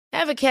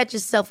Ever catch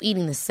yourself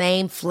eating the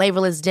same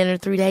flavorless dinner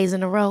 3 days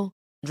in a row?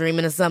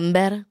 Dreaming of something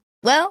better?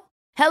 Well,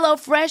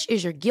 HelloFresh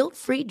is your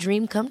guilt-free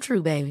dream come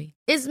true, baby.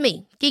 It's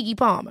me, Keke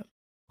Palmer.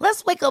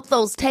 Let's wake up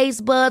those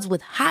taste buds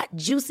with hot,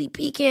 juicy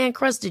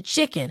pecan-crusted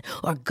chicken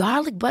or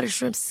garlic butter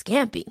shrimp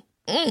scampi.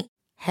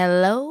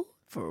 Hello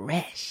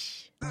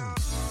Fresh.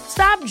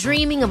 Stop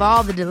dreaming of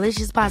all the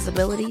delicious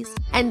possibilities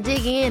and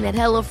dig in at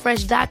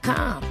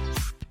HelloFresh.com.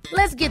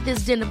 Let's get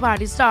this dinner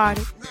party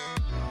started.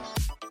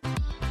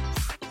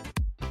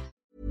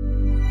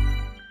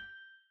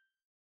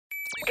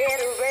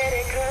 Get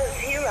ready, 'cause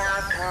here I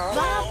come.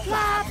 Blah,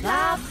 blah,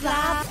 blah,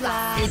 blah,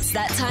 blah. It's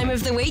that time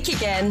of the week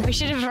again. We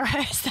should have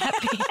rehearsed that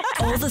bit.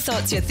 All the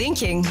thoughts you're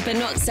thinking, but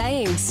not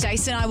saying.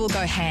 Stacey and I will go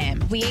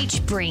ham. We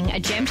each bring a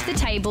gem to the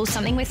table,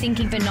 something we're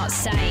thinking but not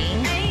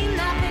saying. Ain't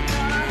nothing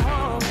gonna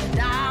hold me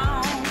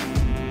down.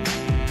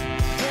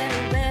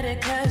 Get ready,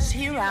 'cause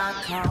here I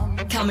come.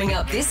 Coming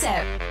up this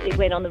ep. It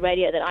went on the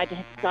radio that I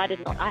had decided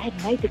I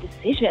had made the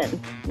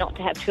decision not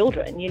to have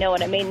children, you know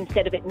what I mean,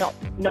 instead of it not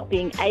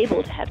being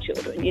able to have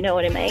children, you know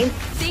what I mean?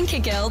 Thinker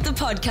Girl, the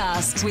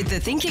podcast with the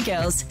Thinker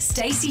Girls,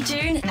 Stacey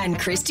June and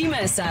Christy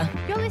Mercer.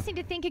 You're listening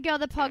to Thinker Girl,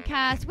 the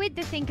podcast with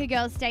the Thinker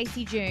Girl,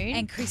 Stacey June.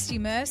 And Christy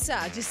Mercer,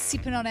 just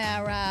sipping on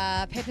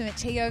our peppermint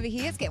tea over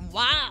here. It's getting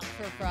wild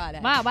for a Friday.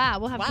 Wow.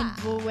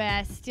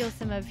 We'll steal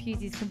some of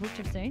Hughesy's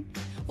kombucha soon.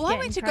 Well, I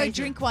went to Getting go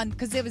drink one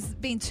because there was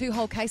been 2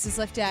 whole cases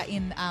left out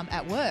in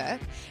at work,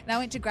 and I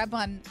went to grab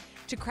one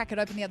to crack it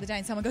open the other day,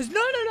 and someone goes,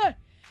 "No,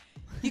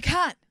 you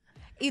can't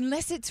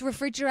unless it's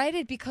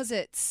refrigerated because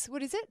it's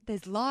what is it?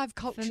 There's live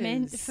cultures,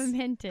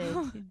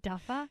 Fermented.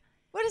 Duffer.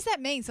 What does that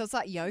mean? So it's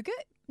like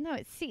yogurt? No,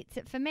 it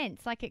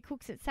ferments, like it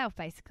cooks itself,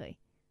 basically.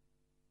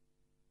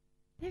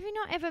 Have you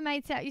not ever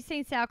made you've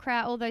seen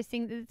sauerkraut, all those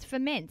things? It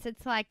ferments.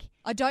 It's like...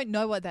 I don't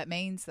know what that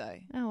means, though.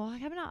 Oh, I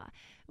have not.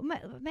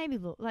 Maybe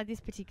look, like this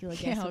particular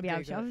guest Yeah, will be I'll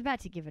able to. Google I was about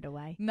to give it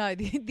away. No,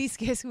 this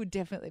guest would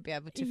definitely be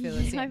able to fill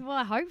us in.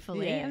 Well,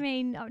 hopefully. Yeah. I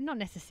mean, not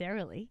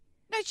necessarily.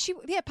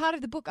 No, part of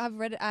the book I've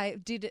read. I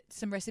did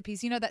some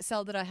recipes. You know that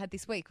salad that I had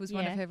this week was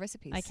one of her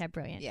recipes. Okay,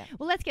 brilliant. Yeah.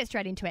 Well, let's get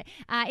straight into it.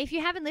 If you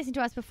haven't listened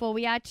to us before,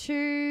 we are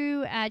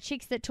 2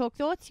 chicks that talk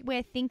thoughts.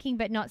 We're thinking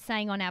but not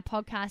saying on our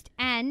podcast,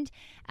 and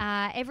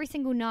every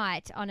single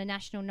night on a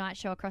national night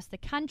show across the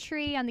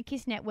country on the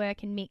KISS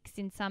network and Mix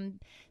in some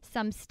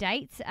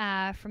states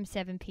from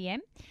 7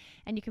 p.m.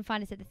 And you can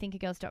find us at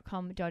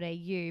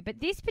thethinkergirls.com.au. But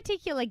this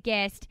particular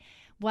guest,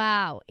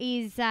 wow,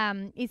 is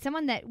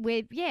someone that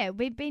we've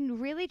been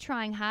really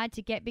trying hard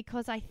to get,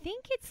 because I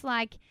think it's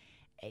like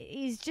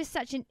is just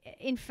such an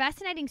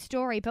fascinating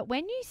story. But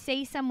when you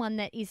see someone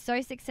that is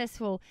so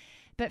successful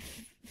but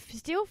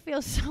still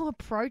feels so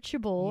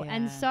approachable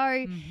and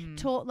so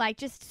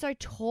just so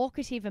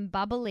talkative and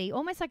bubbly,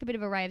 almost like a bit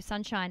of a ray of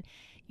sunshine,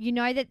 you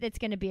know that it's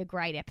going to be a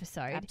great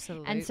episode.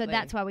 Absolutely. And so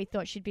that's why we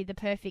thought she'd be the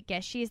perfect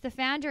guest. She is the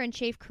founder and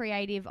chief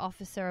creative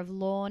officer of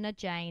Lorna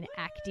Jane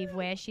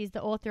Activewear. She's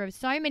the author of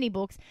so many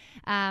books,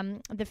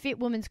 The Fit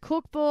Woman's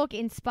Cookbook,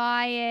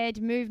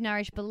 Inspired, Move,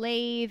 Nourish,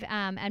 Believe,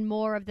 and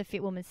more of the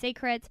Fit Woman's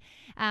Secrets,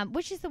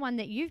 which is the one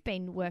that you've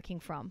been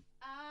working from.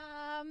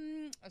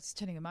 I was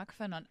turning a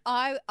microphone on.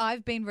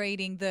 I've been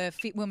reading the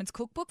Fit Woman's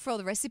Cookbook for all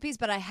the recipes,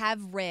 but I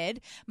have read,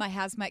 my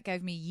housemate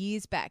gave me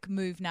years back,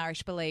 Move,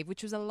 Nourish, Believe,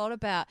 which was a lot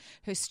about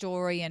her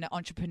story and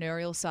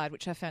entrepreneurial side,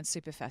 which I found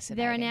super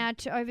fascinating. There are now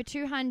over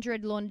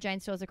 200 Lorna Jane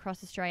stores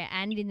across Australia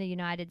and in the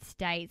United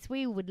States.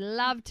 We would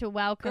love to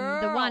welcome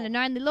the one and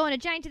only Lorna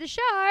Jane to the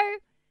show.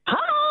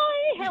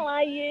 Hi, how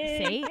are you?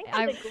 See,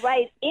 that was a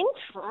great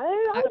intro.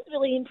 I was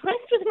really impressed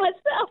with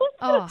myself.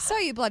 Oh, So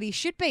you bloody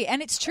should be.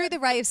 And it's true, the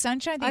ray of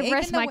sunshine thing. I've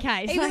rest my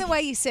case. Even the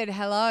way you said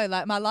hello,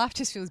 like my life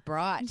just feels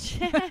bright.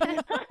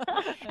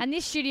 and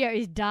this studio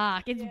is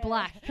dark. It's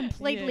black,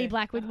 completely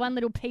black, with one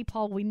little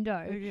peephole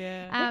window.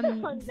 Oh,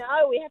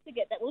 no, we have to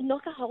get that. We'll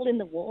knock a hole in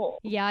the wall.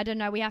 Yeah, I don't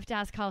know. We have to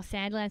ask Kyle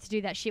Sandland to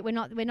do that shit. We're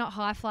not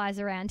high flyers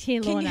around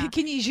here, Lorna.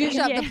 Can you zhuzh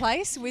up the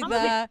place with I'm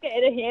a bit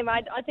scared of him.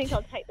 I think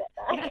I'll take that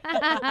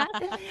back.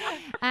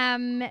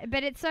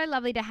 But it's so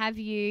lovely to have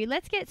you.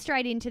 Let's get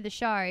straight into the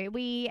show.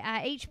 We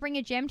each bring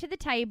a gem to the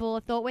table,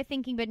 a thought we're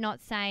thinking but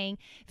not saying.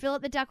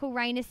 Philip the Duck will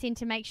rein us in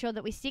to make sure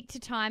that we stick to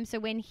time, so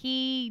when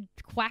he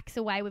quacks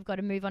away, we've got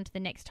to move on to the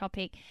next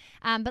topic.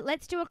 But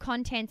let's do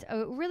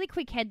a really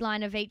quick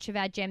headline of each of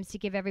our gems to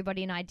give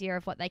everybody an idea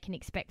of what they can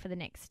expect for the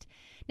next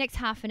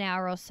half an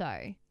hour or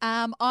so.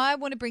 I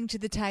want to bring to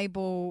the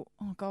table,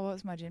 oh God, what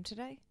was my gem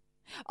today?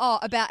 Oh,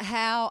 about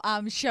how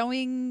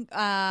showing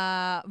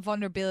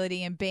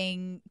vulnerability and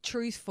being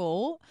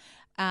truthful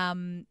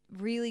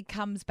really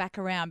comes back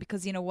around,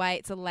 because in a way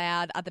it's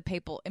allowed other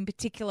people, in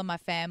particular my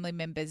family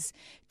members,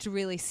 to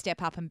really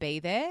step up and be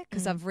there,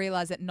 because I've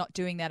realised that not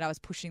doing that, I was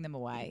pushing them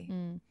away.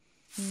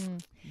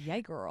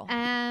 Yay, girl.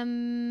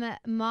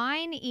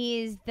 Mine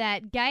is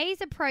that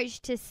gays'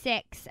 approach to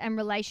sex and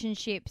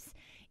relationships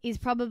is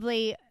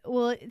probably,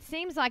 it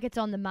seems like it's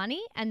on the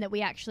money, and that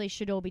we actually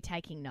should all be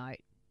taking note.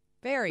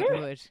 Very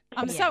good.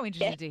 I'm so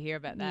interested to hear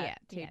about that.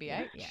 Yeah,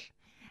 TBH.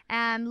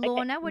 yeah.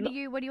 Lorna, what do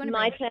you want to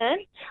My bring? turn.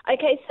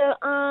 Okay, so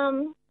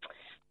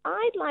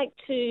I'd like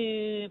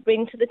to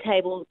bring to the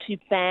table to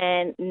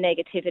ban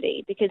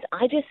negativity, because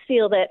I just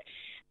feel that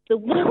the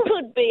world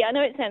would be, I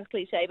know it sounds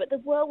cliche, but the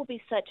world would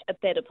be such a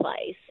better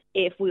place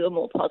if we were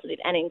more positive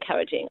and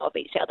encouraging of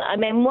each other. I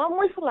mean, when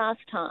was the last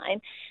time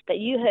that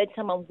you heard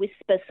someone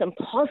whisper some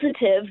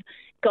positive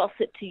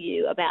gossip to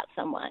you about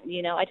someone?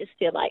 You know, I just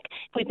feel like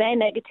if we ban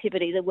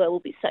negativity, the world will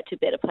be such a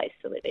better place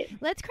to live in.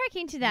 Let's crack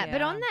into that. But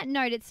Yeah. on that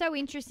note, it's so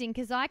interesting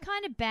because I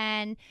kind of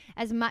ban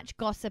as much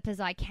gossip as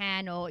I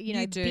can, or, you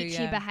know, You do, bitchy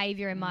yeah.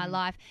 behavior in my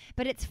life.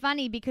 But it's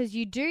funny because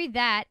you do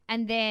that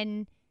and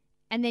then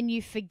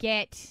you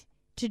forget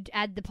to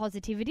add the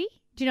positivity.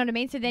 Do you know what I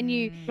mean? So then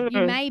you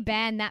may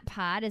ban that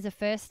part as a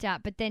first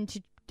step, but then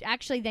to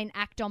actually then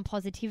act on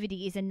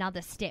positivity is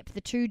another step.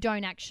 The two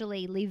don't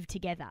actually live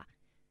together.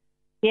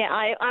 Yeah,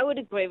 I would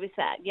agree with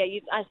that. Yeah,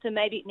 so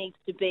maybe it needs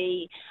to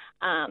be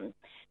no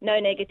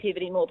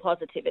negativity, more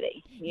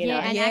positivity. You know?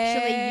 And Yeah,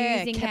 actually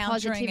using the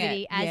countering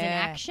positivity it. as an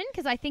Yeah. action,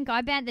 because I think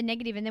I banned the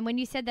negative, and then when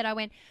you said that, I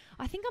went,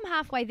 I think I'm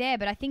halfway there,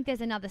 but I think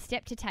there's another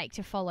step to take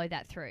to follow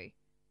that through.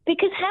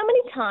 Because how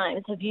many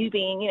times have you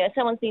been, you know,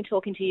 someone's been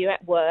talking to you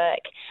at work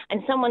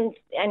and someone's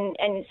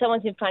in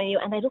front of you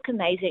and they look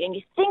amazing and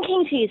you're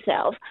thinking to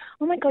yourself,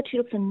 oh my God, she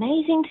looks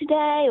amazing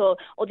today, or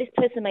this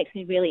person makes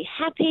me really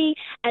happy,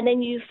 and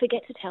then you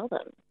forget to tell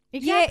them.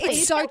 Yeah, Exactly.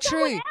 it's so Tell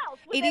someone true. else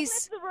when It they've is.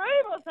 left the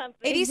room or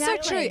something. It is so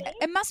true. Exactly.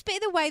 It must be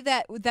the way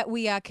that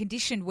we are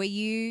conditioned, where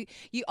you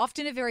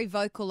often are very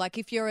vocal. Like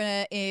if you're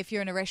in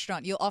a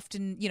restaurant, you'll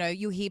often, you know,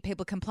 you'll hear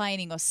people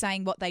complaining or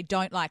saying what they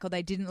don't like or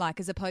they didn't like,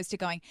 as opposed to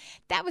going,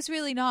 that was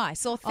really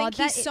nice, or thank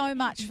you so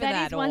much for that.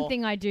 That is one or,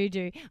 thing I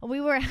do.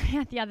 We were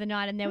out the other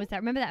night and there was that,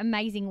 remember that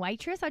amazing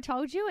waitress I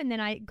told you? And then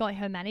I got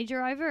her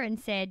manager over and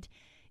said,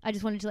 I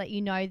just wanted to let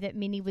you know that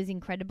Minnie was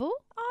incredible.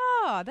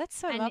 Oh, that's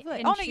so And- lovely.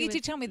 and Oh no, she you was-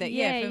 did tell me that. she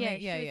Yeah.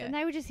 was- And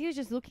he was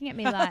just looking at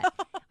me like,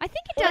 I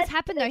think it does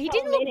happen though. He that's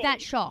didn't look how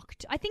that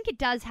shocked. I think it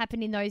does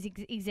happen in those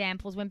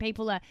examples when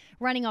people are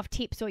running off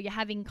tips or you're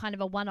having kind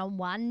of a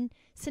one-on-one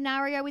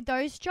scenario with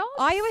those jobs.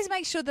 I always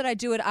make sure that I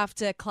do it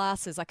after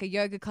classes, like a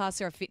yoga class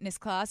or a fitness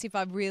class. If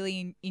I've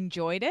really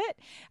enjoyed it,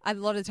 a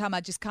lot of the time I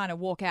just kind of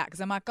walk out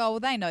because I'm like, oh, well,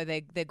 they know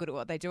they're good at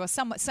what they do. Or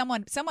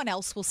someone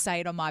else will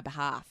say it on my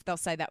behalf. They'll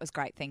say that was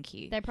great, thank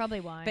you. They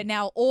probably won't. But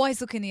now I'll always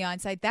look in the eye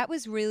and say, that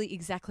was really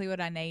exactly what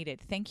I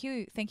needed. Thank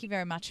you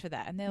very much for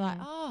that. And they're like,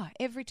 oh,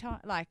 every time,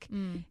 like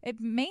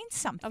it means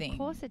something. Of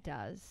course it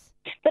does.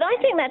 But I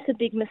think that's a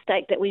big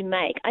mistake that we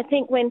make. I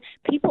think when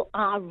people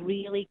are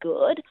really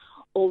good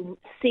or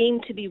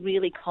seem to be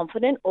really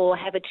confident or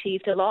have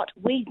achieved a lot,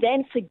 we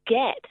then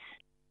forget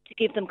to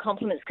give them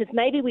compliments because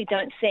maybe we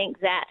don't think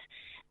that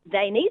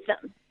they need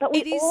them. But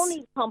we all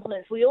need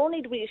compliments. We all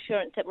need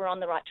reassurance that we're on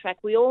the right track.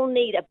 We all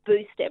need a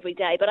boost every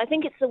day. But I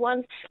think it's the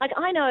ones, like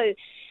I know,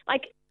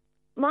 like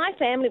my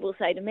family will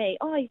say to me,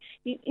 oh,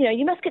 you know,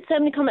 you must get so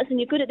many compliments and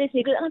you're good at this and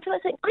you're good. And I feel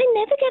like I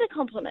never get a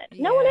compliment.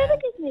 No one ever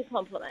gives me a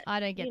compliment. I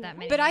don't get that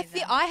many. But I either.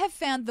 think I have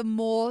found the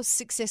more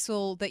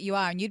successful that you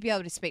are, and you'd be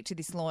able to speak to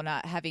this,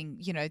 Lorna, having,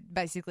 you know,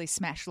 basically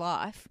smashed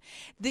life.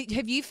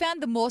 Have you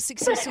found the more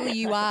successful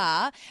you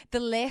are,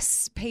 the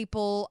less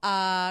people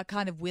are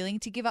kind of willing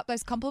to give up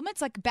those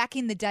compliments? Like back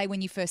in the day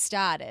when you first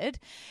started,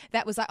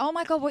 that was like, oh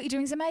my God, what you're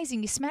doing is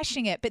amazing. You're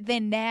smashing it. But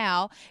then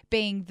now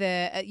being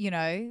the,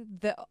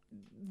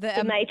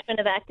 The matron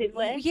of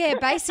activewear. yeah,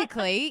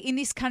 basically in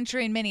this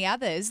country and many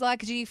others,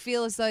 like, do you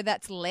feel as though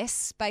that's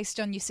less based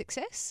on your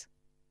success?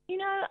 You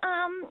know,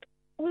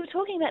 we were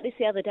talking about this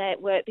the other day at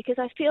work because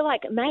I feel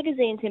like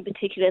magazines in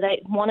particular,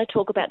 they want to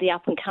talk about the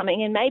up and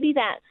coming, and maybe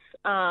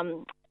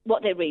that's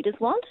what their readers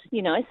want,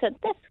 you know, so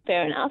that's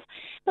fair enough.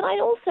 But I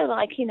also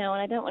like, you know,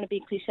 and I don't want to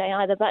be cliche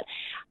either, but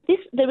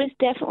there is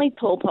definitely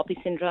tall poppy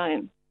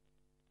syndrome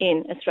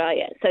in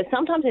Australia. So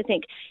sometimes I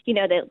think, you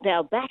know,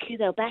 they'll back you,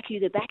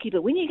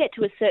 but when you get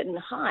to a certain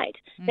height,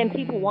 then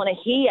people want to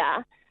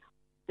hear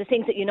the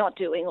things that you're not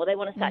doing, or they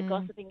want to start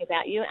gossiping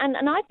about you. And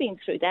I've been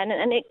through that,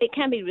 and it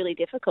can be really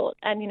difficult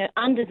and, you know,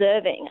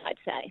 undeserving, I'd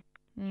say.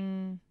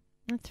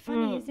 That's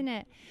funny, isn't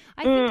it?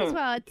 I think as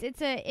well,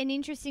 it's an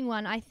interesting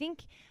one. I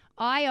think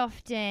I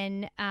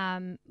often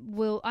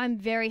I'm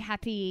very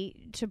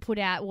happy to put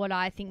out what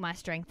I think my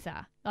strengths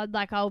are.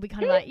 Like I'll be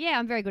kind of like, yeah,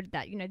 I'm very good at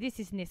that. You know, this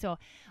and this, or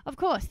of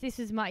course, this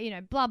is my, you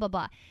know, blah, blah,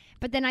 blah.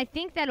 But then I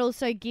think that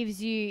also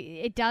gives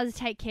you, it does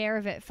take care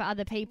of it for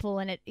other people,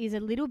 and it is a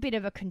little bit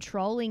of a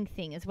controlling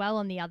thing as well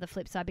on the other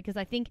flip side, because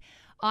I think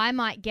I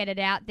might get it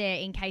out there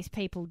in case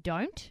people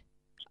don't.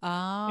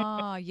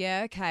 Oh,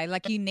 yeah, okay.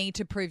 Like you need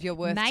to prove your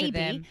worth to them.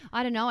 Maybe.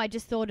 I don't know. I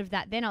just thought of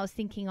that then. I was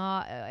thinking,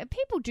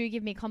 people do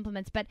give me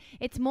compliments, but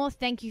it's more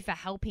thank you for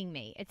helping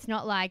me. It's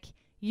not like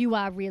you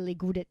are really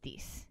good at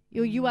this.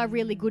 You are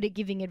really good at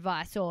giving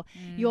advice, or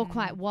you're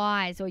quite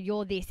wise, or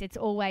you're this. It's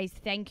always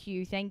thank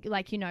you,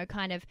 like, you know,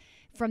 kind of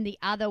from the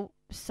other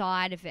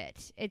side of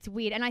it. It's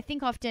weird. And I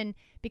think often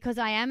because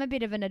I am a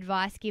bit of an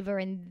advice giver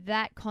in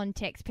that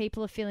context,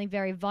 people are feeling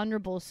very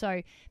vulnerable.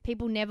 So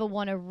people never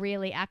want to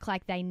really act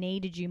like they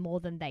needed you more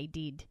than they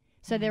did.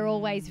 So they're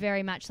always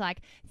very much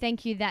like,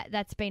 thank you,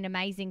 that's been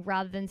amazing,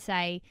 rather than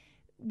say,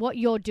 what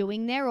you're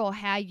doing there or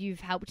how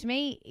you've helped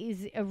me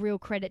is a real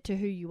credit to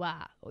who you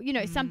are. You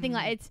know, something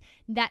like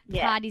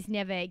part is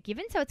never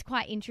given. So it's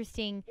quite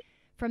interesting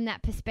from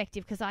that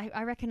perspective, because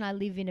I reckon I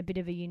live in a bit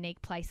of a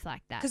unique place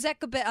like that. Because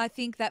I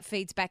think that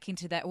feeds back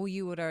into that, well,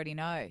 you would already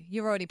know.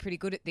 You're already pretty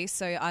good at this,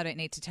 so I don't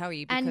need to tell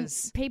you.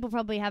 Because And people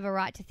probably have a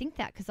right to think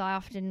that, because I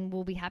often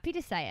will be happy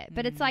to say it.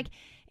 But it's like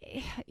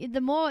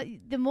the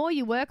more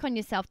you work on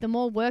yourself, the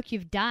more work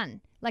you've done.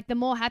 Like the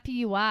more happy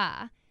you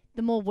are,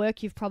 the more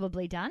work you've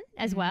probably done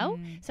as well.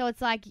 So it's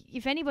like,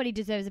 if anybody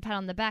deserves a pat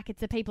on the back, it's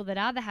the people that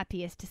are the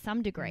happiest to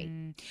some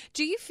degree.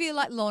 Do you feel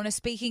like, Lorna,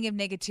 speaking of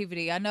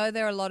negativity, I know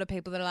there are a lot of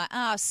people that are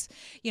like,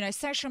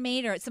 social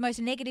media, it's the most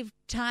negative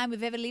time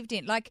we've ever lived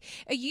in. Like,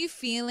 are you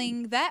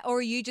feeling that, or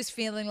are you just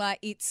feeling like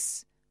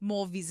it's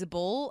more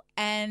visible?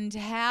 And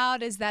how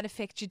does that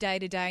affect your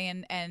day-to-day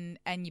and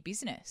your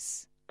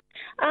business?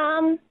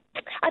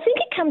 I think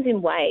it comes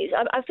in waves.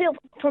 I feel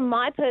from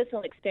my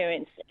personal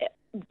experience,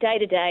 day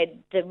to day,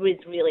 there is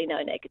really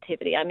no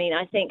negativity. I mean,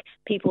 I think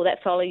people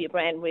that follow your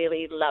brand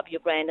really love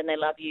your brand, and they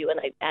love you,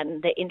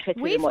 and they're interested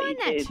in what you do. We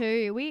find that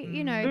too.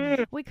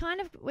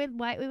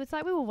 It was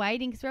like we were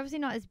waiting, because we're obviously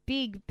not as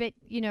big, but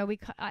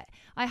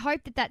I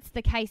hope that that's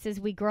the case as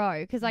we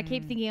grow, because I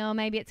keep thinking,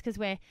 maybe it's because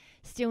we're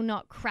still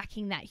not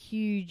cracking that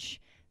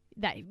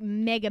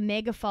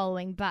mega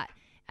following, but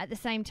at the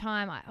same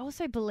time, I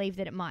also believe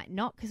that it might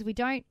not, because we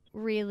don't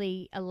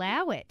really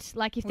allow it.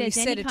 Like, if there's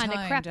any kind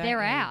of crap,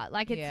 they're out.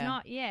 Like, it's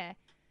not, Yeah,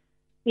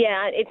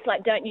 it's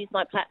like, don't use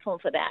my platform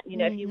for that.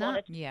 If you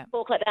want to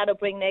talk like that or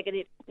bring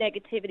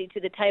negativity to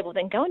the table,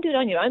 then go and do it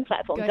on your own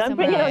platform. Don't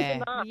bring it on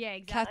your mark. Yeah,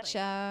 exactly.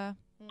 Catcha.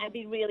 And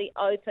be really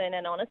open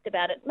and honest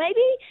about it.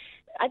 Maybe,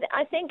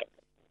 I think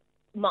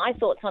my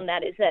thoughts on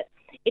that is that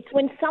it's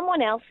when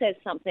someone else says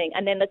something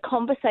and then the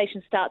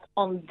conversation starts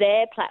on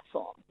their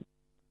platform,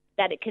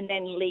 that it can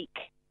then leak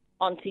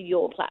onto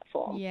your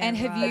platform. Yeah, and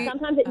have you? But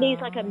sometimes it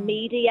needs like a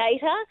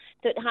mediator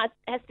that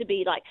has to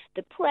be like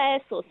the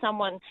press or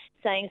someone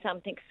saying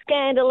something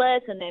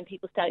scandalous, and then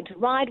people starting to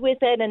ride with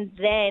it, and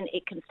then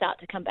it can start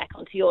to come back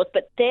onto yours.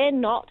 But they're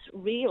not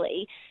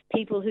really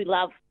people who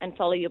love and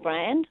follow your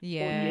brand.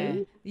 Yeah, or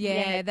you.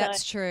 yeah,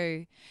 that's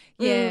true.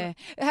 Yeah,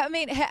 I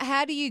mean,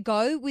 how do you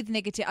go with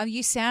negative? I mean,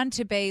 you sound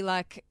to be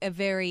like a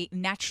very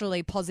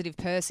naturally positive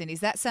person. Is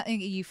that something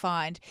that you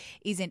find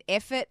is an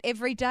effort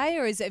every day,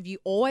 or have you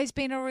always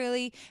been a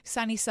really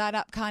sunny side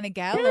up kind of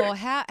gal, or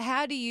how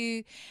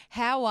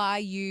are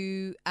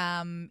you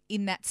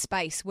in that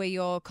space where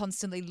you're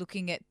constantly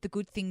looking at the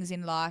good things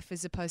in life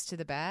as opposed to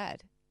the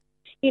bad?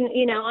 I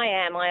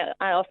am.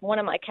 I often, one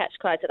of my catch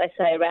cries that I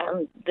say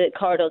around the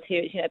corridors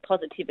here is,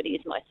 positivity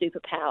is my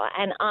superpower,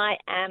 and I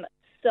am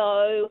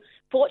so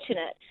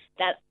fortunate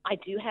that I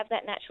do have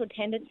that natural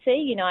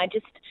tendency.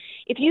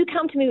 If you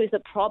come to me with a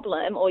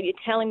problem or you're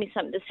telling me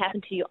something that's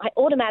happened to you, I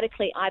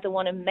automatically either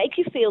want to make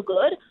you feel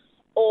good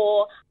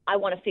or I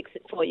want to fix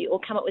it for you or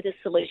come up with a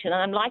solution. And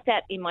I'm like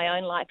that in my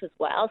own life as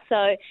well.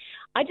 So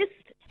Has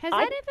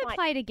that ever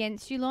played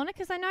against you, Lorna?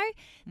 Because I know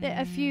that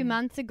a few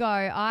months ago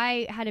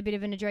I had a bit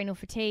of an adrenal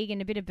fatigue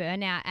and a bit of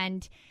burnout,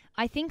 and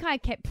I think I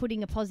kept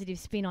putting a positive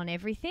spin on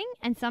everything,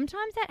 and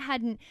sometimes that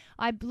hadn't.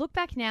 I look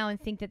back now and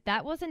think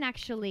that wasn't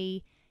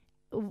actually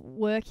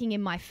working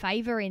in my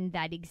favour in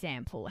that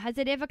example. Has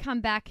it ever come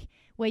back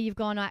where you've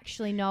gone,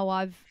 actually, no,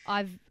 I've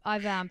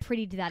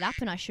prettied that up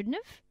and I shouldn't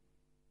have?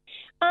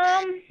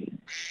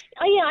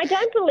 I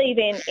don't believe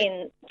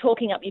in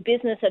talking up your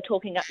business or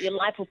talking up your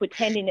life or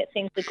pretending that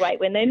things are great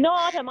when they're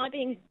not. Am I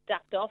being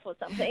ducked off or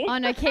something? Oh,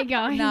 no, keep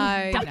going.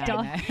 No.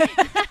 off.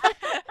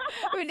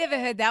 We've never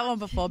heard that one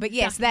before, but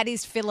yes, that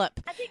is Philip.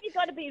 I think you've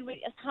got to be,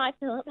 hi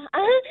Philip,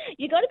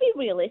 you've got to be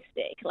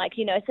realistic.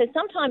 So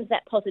sometimes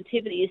that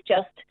positivity is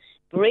just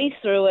breathe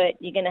through it.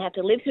 You're going to have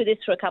to live through this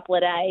for a couple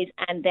of days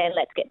and then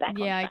let's get back on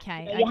track.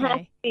 Okay. So you have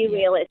to be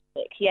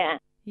realistic,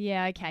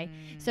 Yeah, okay.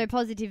 So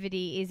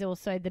positivity is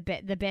also the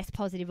best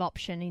positive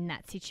option in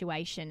that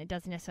situation. It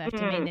doesn't necessarily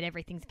have to mean that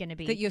everything's going to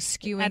be that you're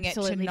skewing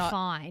absolutely it to not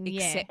fine.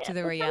 accept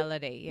the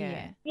reality.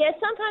 Yeah,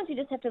 sometimes you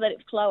just have to let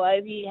it flow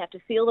over you. You have to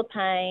feel the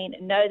pain,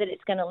 know that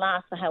it's going to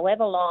last for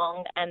however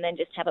long, and then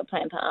just have a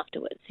plan for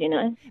afterwards,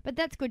 But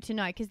that's good to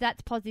know, because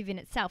that's positive in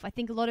itself. I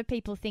think a lot of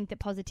people think that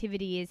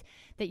positivity is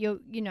that you're,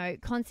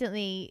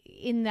 constantly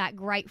in that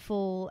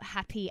grateful,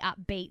 happy,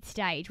 upbeat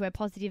stage, where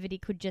positivity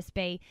could just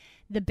be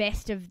the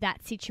best of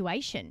that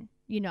situation.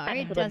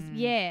 It does.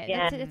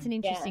 Yeah. That's an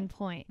interesting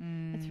point.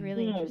 That's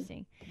really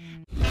interesting.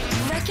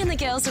 Reckon the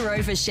girls are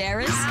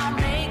oversharers?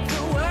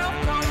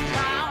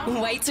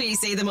 Wait till you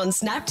see them on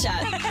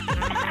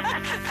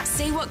Snapchat.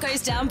 See what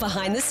goes down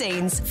behind the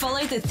scenes.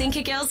 Follow the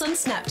Thinker Girls on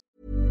Snapchat.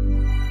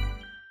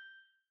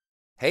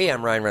 Hey,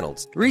 I'm Ryan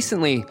Reynolds.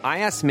 Recently, I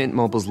asked Mint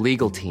Mobile's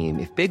legal team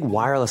if big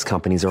wireless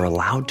companies are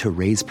allowed to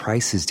raise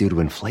prices due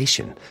to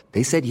inflation.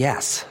 They said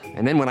yes.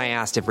 And then when I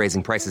asked if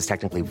raising prices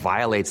technically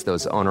violates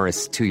those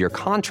onerous 2-year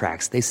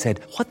contracts, they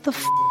said, "What the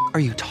f*** are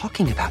you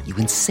talking about, you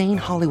insane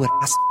Hollywood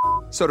ass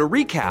f- So to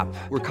recap,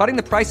 we're cutting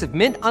the price of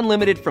Mint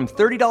Unlimited from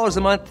 $30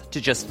 a month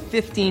to just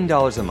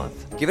 $15 a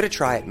month. Give it a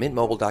try at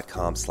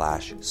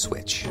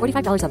mintmobile.com/switch.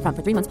 $45 up front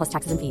for 3 months plus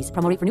taxes and fees.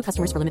 Promo rate for new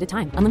customers for limited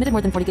time. Unlimited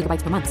more than 40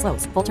 gigabytes per month.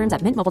 Slows full terms at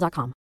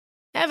mintmobile.com.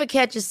 Ever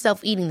catch yourself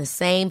eating the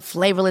same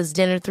flavorless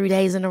dinner 3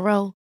 days in a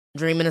row?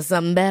 Dreaming of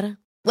something better?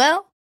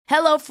 Well,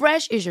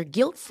 HelloFresh is your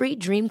guilt-free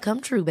dream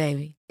come true,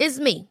 baby. It's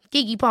me,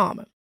 Keke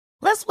Palmer.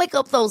 Let's wake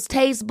up those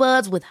taste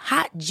buds with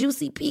hot,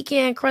 juicy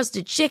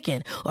pecan-crusted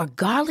chicken or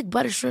garlic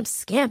butter shrimp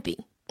scampi.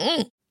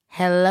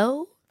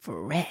 Hello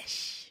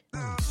Fresh.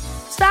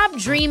 Stop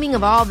dreaming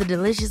of all the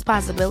delicious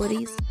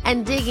possibilities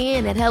and dig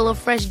in at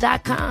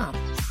HelloFresh.com.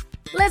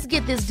 Let's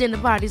get this dinner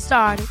party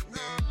started.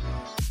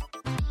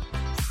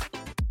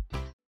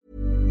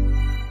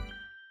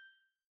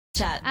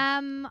 Chat.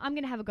 I'm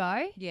going to have a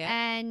go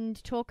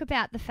and talk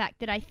about the fact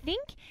that I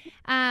think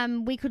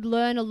we could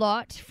learn a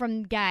lot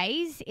from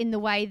gays in the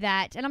way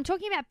that, and I'm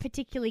talking about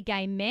particularly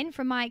gay men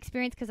from my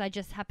experience because I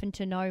just happen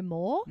to know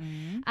more.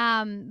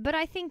 But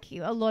I think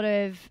a lot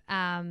of,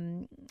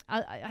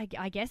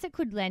 I guess it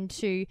could lend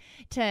to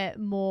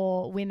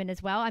more women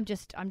as well. I'm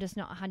just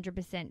not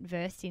 100%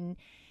 versed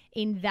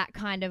in that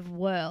kind of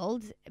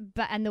world,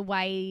 and the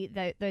way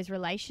those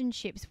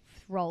relationships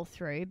roll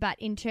through. But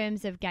in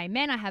terms of gay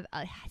men, I have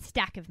a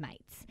stack of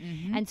mates.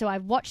 And so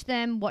I've watched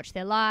them, watched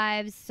their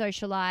lives,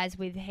 socialise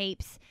with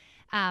heaps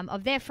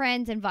of their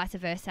friends and vice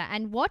versa,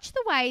 and watch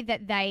the way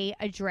that they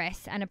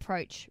address and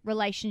approach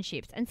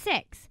relationships and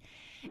sex.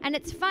 And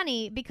it's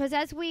funny because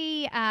as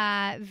we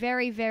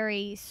very,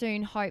 very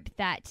soon hope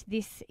that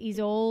this is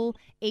all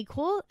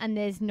equal and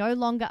there's no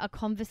longer a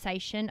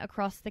conversation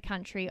across the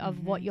country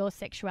of what your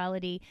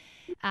sexuality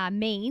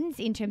means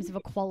in terms of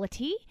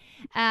equality,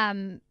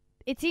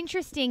 it's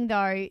interesting,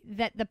 though,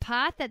 that the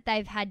path that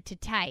they've had to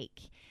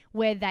take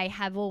where they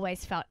have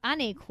always felt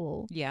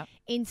unequal,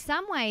 in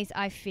some ways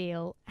I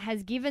feel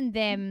has given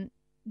them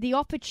the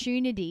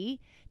opportunity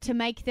to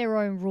make their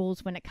own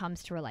rules when it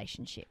comes to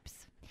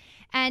relationships.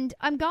 And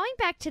I'm going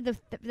back to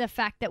the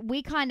fact that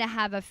we kind of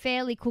have a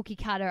fairly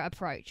cookie-cutter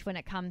approach when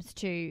it comes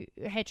to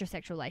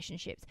heterosexual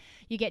relationships.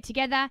 You get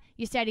together,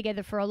 you stay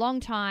together for a long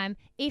time.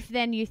 If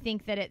then you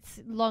think that it's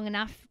long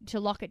enough to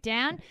lock it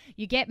down,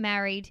 you get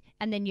married,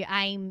 and then you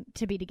aim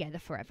to be together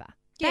forever.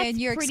 Yeah, and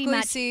you're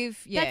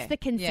exclusive. That's the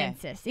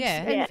consensus.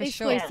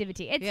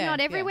 Exclusivity. It's not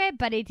everywhere,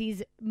 but it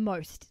is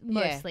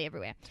mostly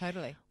everywhere.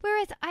 Totally.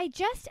 Whereas I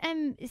just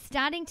am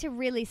starting to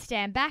really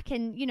stand back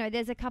and,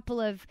 there's a couple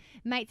of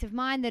mates of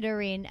mine that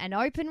are in an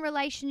open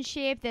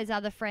relationship. There's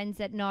other friends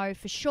that know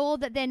for sure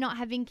that they're not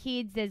having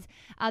kids. There's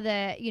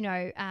other,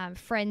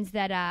 friends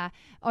that are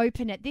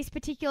open at this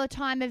particular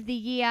time of the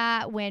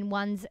year when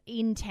one's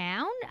in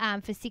town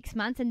for 6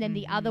 months and then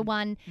the other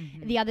one,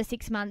 the other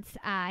 6 months,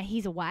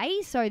 he's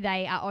away. So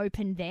they are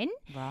open then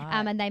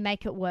and they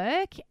make it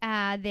work.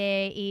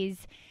 There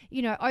is,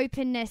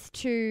 openness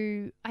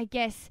to, I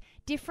guess,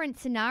 different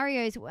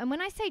scenarios. And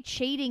when I say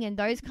cheating and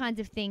those kinds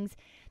of things,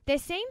 there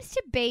seems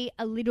to be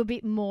a little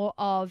bit more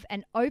of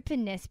an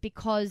openness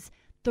because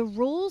the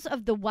rules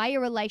of the way a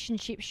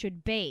relationship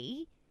should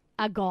be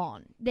are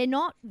gone. They're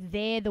not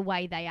there the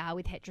way they are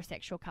with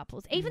heterosexual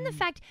couples. Even the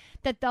fact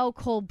that they'll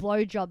call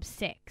blowjobs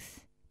sex.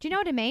 Do you know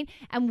what I mean?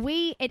 And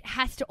it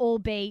has to all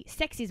be,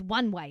 sex is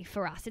one way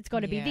for us. It's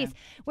got to be this.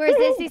 Whereas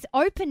there's this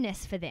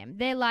openness for them.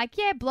 They're like,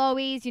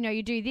 blowies,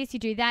 you do this, you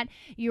do that.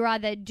 You're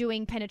either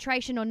doing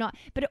penetration or not.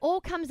 But it all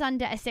comes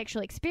under a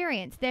sexual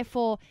experience.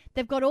 Therefore,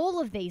 they've got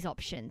all of these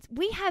options.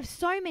 We have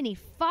so many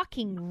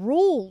fucking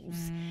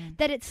rules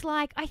that it's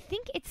like, I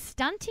think it's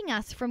stunting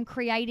us from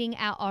creating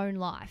our own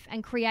life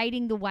and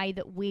creating the way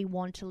that we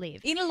want to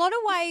live. In a lot of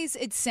ways,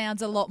 it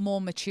sounds a lot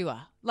more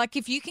mature. Like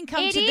if you can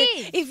come to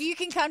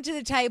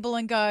the table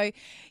and go,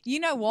 you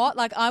know what,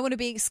 like I want to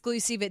be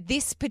exclusive at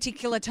this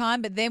particular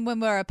time, but then when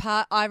we're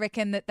apart, I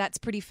reckon that's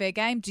pretty fair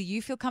game. Do you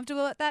feel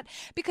comfortable at that?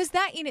 Because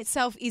that in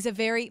itself is a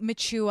very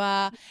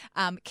mature,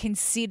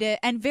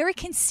 very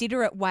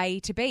considerate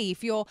way to be.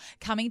 If you're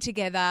coming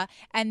together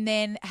and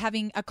then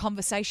having a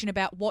conversation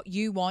about what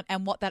you want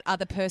and what that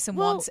other person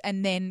wants,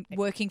 and then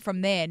working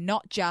from there,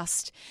 not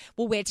just,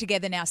 well, we're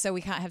together now, so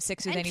we can't have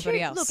sex with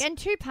anybody else. Look, and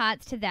two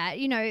parts to that.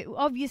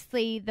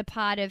 Obviously the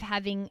part of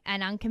having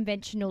an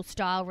unconventional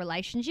style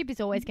relationship is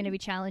always going to be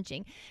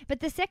challenging. But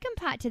the second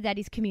part to that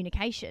is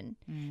communication.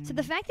 So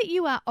the fact that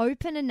you are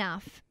open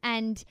enough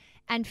and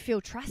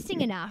feel trusting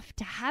enough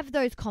to have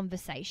those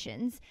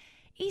conversations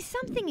is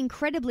something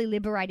incredibly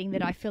liberating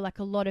that I feel like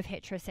a lot of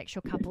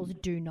heterosexual couples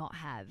do not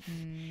have.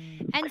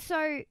 And so,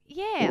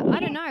 I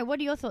don't know. What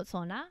are your thoughts,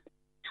 Lorna?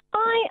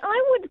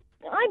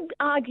 I'd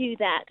argue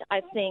that I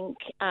think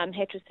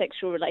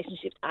heterosexual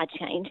relationships are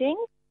changing.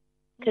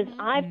 Because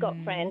I've got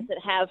friends that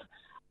have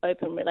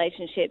open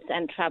relationships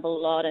and travel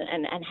a lot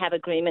and have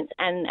agreements,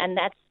 and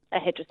that's a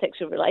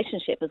heterosexual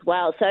relationship as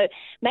well. So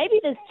maybe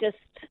there's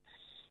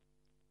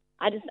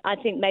I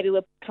think maybe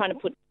we're trying to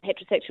put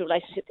heterosexual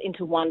relationships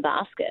into one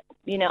basket.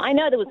 I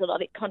know there was a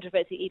lot of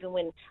controversy even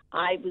when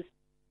I was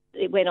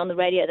it went on the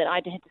radio that I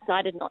had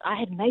decided I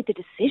had made the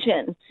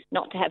decision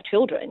not to have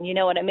children, you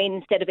know what I mean,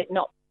 instead of it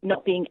not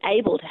being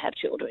able to have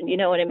children, you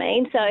know what I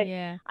mean? So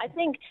Yeah. I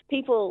think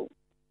people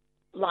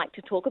like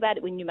to talk about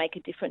it when you make a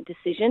different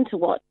decision to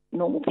what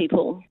normal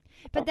people,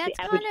 But the that's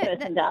average kind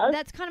person of does.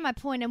 that's kind of my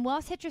point. And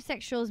whilst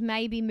heterosexuals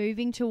may be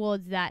moving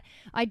towards that,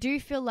 I do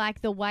feel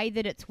like the way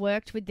that it's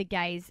worked with the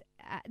gays,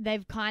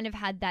 they've kind of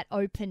had that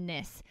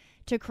openness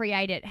to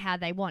create it how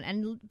they want.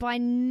 And by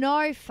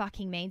no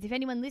fucking means, if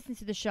anyone listens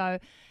to the show,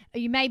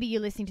 maybe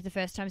you're listening to the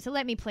first time, so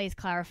let me please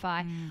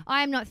clarify.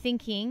 I am not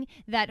thinking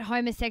that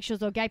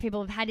homosexuals or gay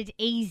people have had it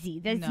easy.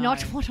 That's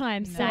not what I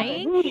am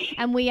saying.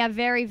 And we are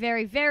very,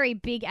 very, very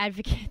big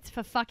advocates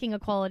for fucking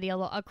equality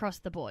across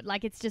the board.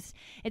 Like, it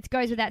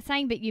goes without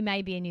saying, but you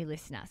may be a new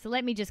listener. So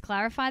let me just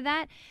clarify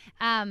that.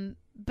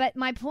 But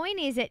my point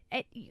is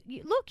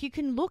look, you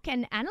can look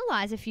and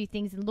analyse a few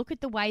things and look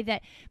at the way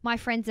that my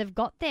friends have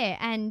got there.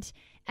 And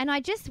I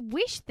just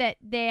wish that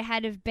there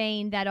had have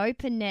been that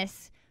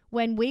openness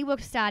when we were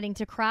starting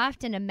to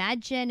craft and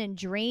imagine and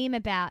dream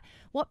about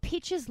what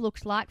pictures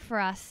looked like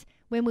for us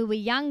when we were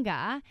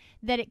younger,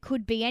 that it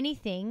could be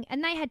anything.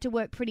 And they had to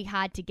work pretty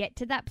hard to get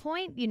to that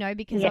point, you know,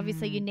 because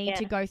obviously you need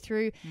to go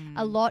through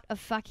a lot of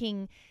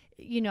fucking,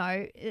 you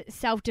know,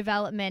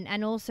 self-development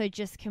and also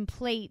just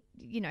complete,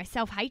 you know,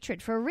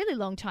 self-hatred. For a really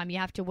long time you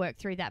have to work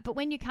through that. But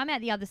when you come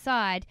out the other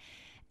side,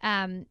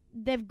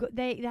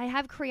 they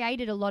have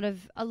created a lot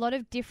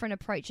of different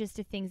approaches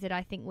to things that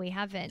I think we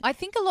haven't. I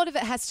think a lot of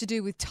it has to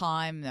do with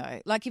time, though.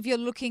 Like, if you're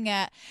looking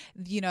at,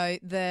 you know,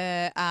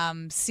 the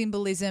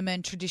symbolism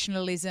and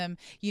traditionalism,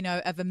 you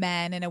know, of a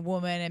man and a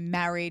woman and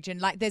marriage,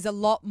 and like, there's a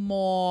lot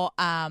more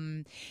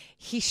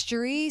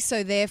history,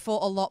 so therefore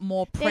a lot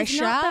more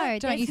pressure.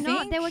 Don't you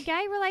think? There were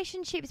gay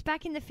relationships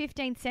back in the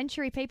 15th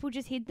century. People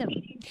just hid them.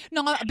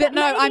 No, but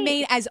no, I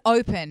mean as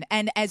open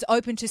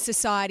to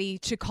society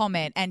to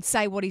comment and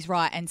say what is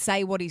right and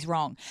say what is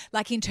wrong.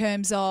 Like, in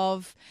terms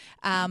of,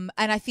 and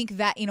I think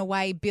that in a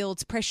way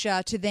builds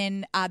pressure to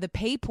then the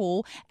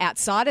people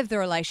outside of the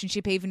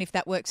relationship, even if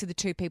that works for the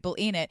two people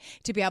in it,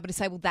 to be able to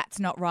say, well, that's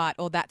not right,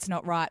 or that's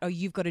not right, or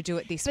you've got to do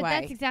it this way. But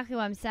that's exactly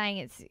what I'm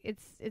saying.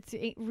 It's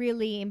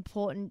really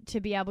important to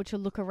be able to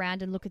look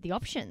around and look at the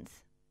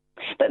options.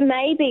 But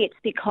maybe it's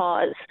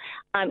because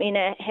in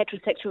a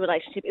heterosexual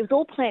relationship, it was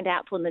all planned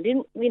out for them.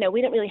 We don't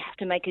really have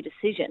to make a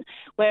decision.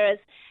 Whereas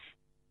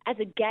as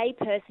a gay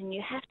person,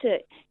 you have to,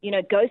 you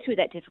know, go through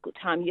that difficult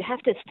time. You have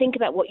to think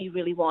about what you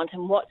really want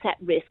and what's at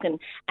risk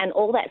and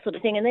all that sort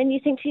of thing. And then you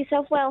think to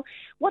yourself, well,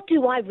 what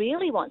do I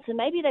really want? So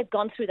maybe they've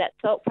gone through that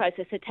thought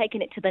process and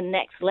taken it to the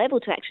next level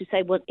to actually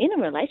say, well, in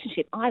a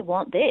relationship, I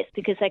want this,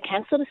 because they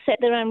can sort of set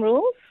their own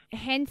rules.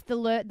 Hence the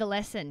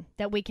lesson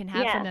that we can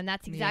have from them.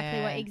 That's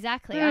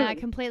exactly I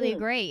completely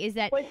agree. Is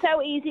that it's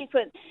so easy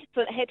for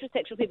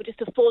heterosexual people just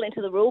to fall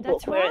into the rule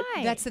book. That's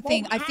right. That's the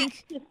thing. I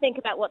think to think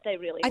about what they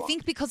really want. I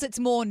think because it's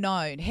more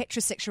known,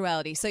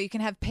 heterosexuality, so you can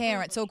have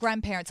parents or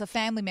grandparents or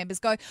family members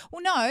go,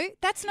 well, no,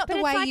 that's not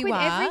the way like you with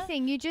are.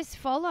 everything, you just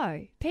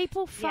follow.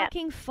 People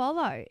fucking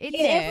follow. It's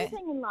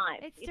everything in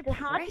life. It's depressing.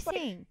 hard to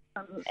break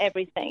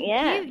everything,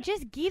 yeah. You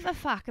just give a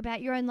fuck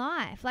about your own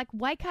life. Like,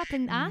 wake up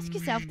and ask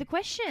yourself the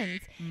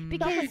questions.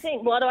 Because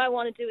think, what do I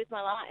want to do with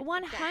my life?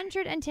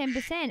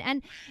 110%.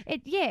 And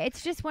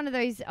it's just one of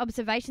those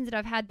observations that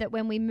I've had, that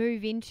when we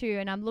move into,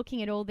 and I'm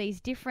looking at all these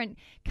different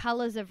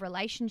colours of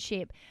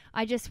relationship,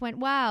 I just went,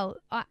 wow,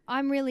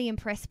 I'm really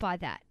impressed by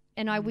that.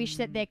 And I wish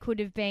that there could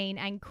have been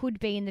and could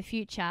be in the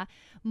future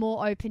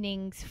more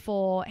openings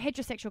for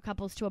heterosexual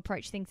couples to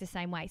approach things the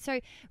same way.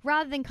 So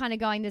rather than kind of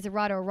going, there's a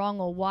right or a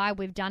wrong, or why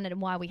we've done it and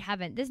why we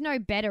haven't, there's no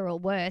better or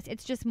worse.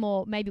 It's just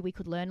more, maybe we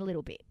could learn a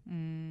little bit.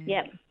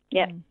 Yeah.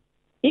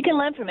 You can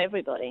learn from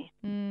everybody.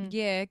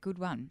 Yeah, good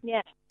one.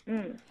 Yeah.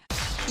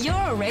 You're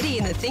already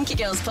in the Thinker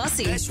Girls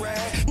posse. That's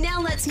right.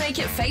 Now let's make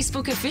it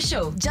Facebook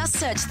official. Just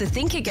search the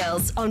Thinker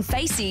Girls on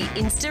Facey,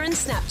 Insta and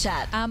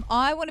Snapchat.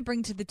 I want to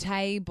bring to the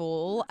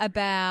table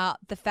about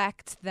the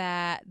fact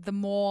that the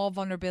more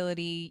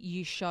vulnerability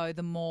you show,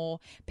 the more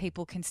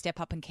people can step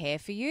up and care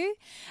for you.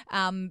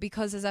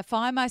 Because as I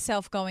find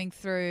myself going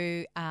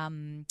through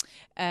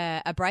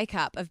a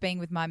breakup of being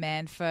with my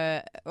man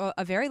for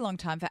a very long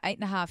time, for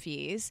 8.5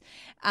 years,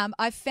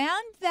 I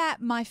found that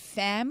my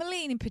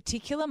family, and in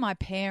particular my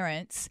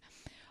parents,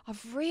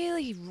 I've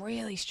really,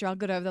 really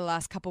struggled over the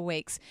last couple of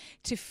weeks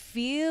to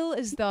feel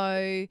as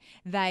though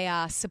they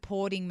are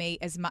supporting me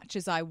as much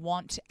as I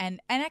want and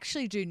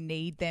actually do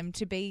need them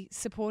to be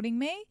supporting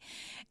me.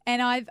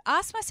 And I've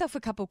asked myself a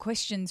couple of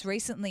questions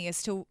recently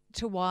as to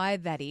why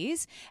that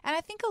is. And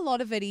I think a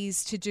lot of it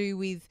is to do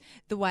with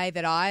the way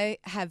that I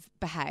have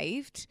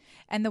behaved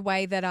and the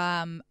way that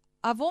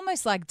I've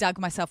almost like dug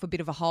myself a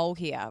bit of a hole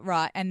here,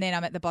 right? And then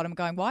I'm at the bottom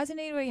going, why isn't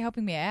anybody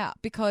helping me out?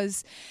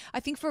 Because I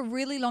think for a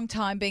really long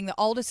time, being the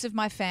oldest of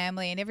my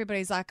family, and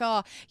everybody's like,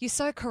 oh, you're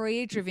so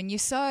career driven, you're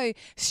so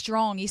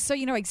strong,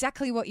 you know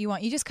exactly what you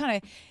want. You just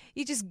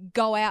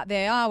go out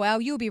there, oh,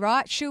 well, you'll be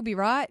right, she'll be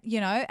right,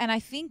 you know? And I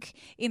think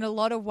in a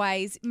lot of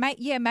ways,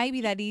 maybe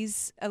that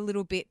is a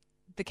little bit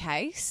the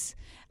case.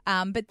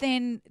 But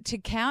then to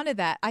counter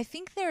that, I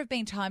think there have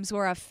been times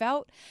where I've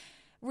felt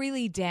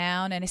really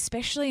down, and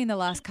especially in the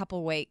last couple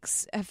of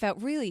weeks, I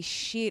felt really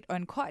shit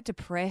and quite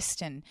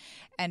depressed and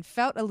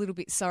felt a little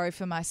bit sorry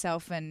for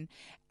myself and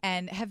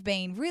have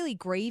been really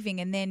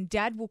grieving. And then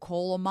Dad will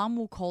call or Mum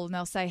will call and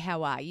they'll say,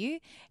 "How are you?"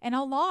 And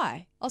I'll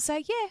lie. I'll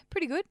say, "Yeah,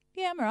 pretty good.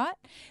 Yeah, I'm all right."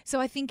 So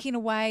I think in a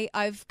way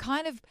I've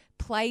kind of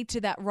played to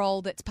that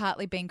role that's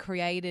partly been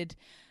created,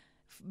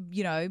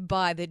 you know,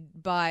 by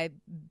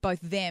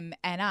both them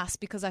and us,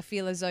 because I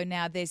feel as though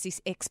now there's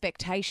this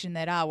expectation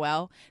that,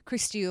 well,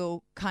 Christy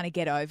will kind of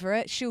get over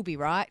it. She'll be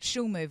right.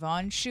 She'll move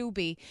on. She'll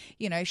be,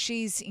 you know,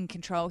 she's in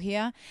control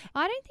here.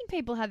 I don't think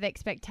people have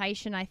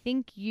expectation. I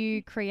think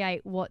you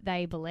create what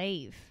they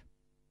believe.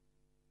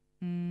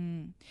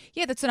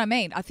 Yeah, that's what I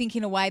mean. I think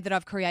in a way that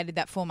I've created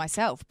that for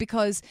myself,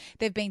 because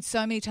there have been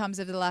so many times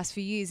over the last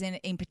few years, and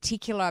in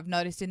particular I've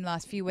noticed in the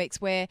last few weeks,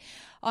 where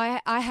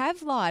I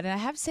have lied and I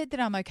have said that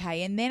I'm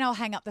okay, and then I'll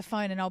hang up the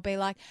phone and I'll be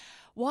like,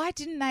 why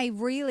didn't they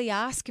really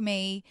ask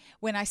me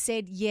when I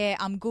said, yeah,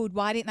 I'm good?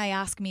 Why didn't they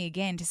ask me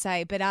again to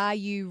say, but are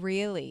you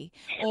really?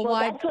 Or well,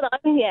 why? That's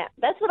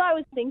what I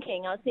was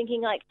thinking. I was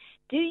thinking, like,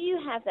 do you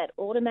have that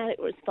automatic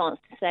response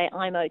to say,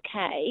 I'm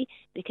okay?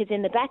 Because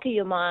in the back of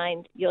your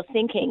mind, you're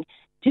thinking,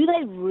 do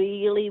they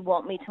really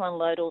want me to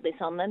unload all this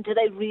on them? Do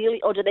they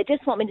really, or do they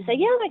just want me to say,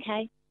 yeah, I'm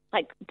okay?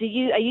 Like, are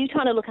you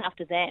trying to look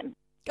after them?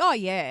 Oh,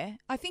 yeah.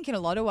 I think in a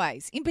lot of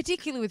ways, in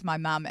particular with my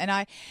mum. And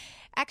I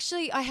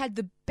had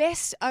the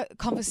best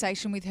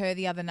conversation with her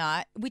the other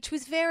night, which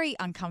was very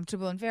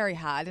uncomfortable and very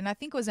hard. And I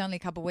think it was only a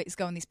couple of weeks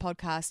ago on this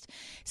podcast,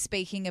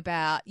 speaking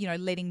about, you know,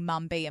 letting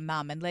mum be a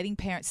mum and letting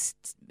parents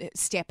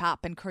step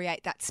up and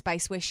create that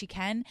space where she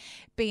can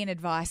be an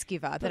advice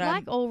giver. But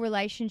like all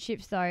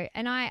relationships, though,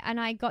 and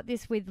I got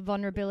this with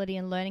vulnerability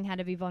and learning how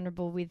to be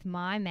vulnerable with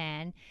my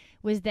man,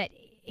 was that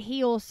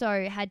he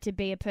also had to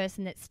be a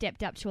person that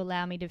stepped up to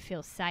allow me to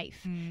feel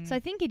safe. So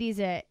I think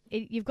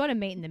you've got to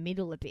meet in the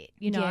middle a bit,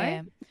 you know?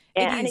 Yeah,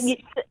 and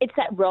it's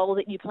that role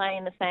that you play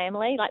in the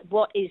family. Like,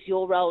 what is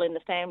your role in the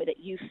family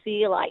that you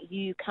feel like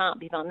you can't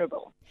be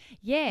vulnerable?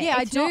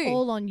 Yeah, it's not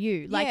all on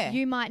you. Like,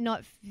 you might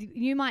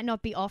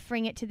not be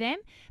offering it to them,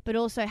 but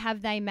also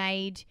have they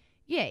made,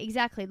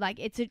 exactly. Like,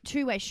 it's a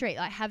two-way street.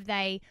 Like, have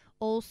they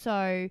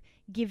also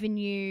given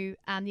you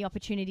the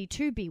opportunity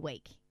to be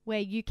weak, where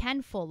you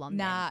can fall on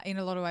them? Nah, in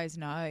a lot of ways,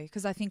 no,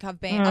 because I think I've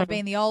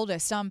been the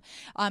oldest. I'm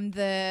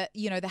the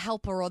the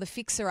helper or the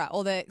fixer,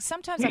 or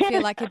sometimes I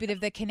feel like a bit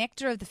of the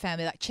connector of the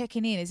family, like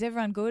checking in. Is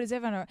everyone good? Is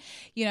everyone,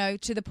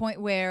 to the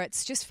point where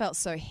it's just felt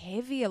so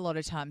heavy a lot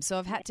of times. So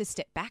I've had to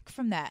step back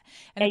from that,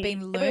 and I've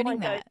been learning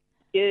that.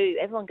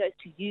 Everyone goes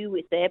to you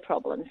with their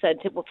problems. So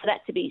for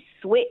that to be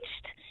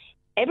switched,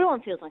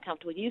 everyone feels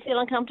uncomfortable. You feel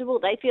uncomfortable.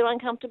 They feel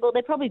uncomfortable.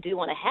 They probably do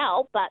want to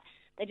help, but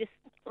they just,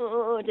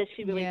 does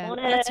she really want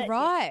it? That's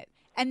right.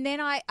 And then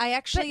I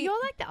actually... But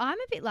you're like I'm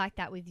a bit like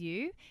that with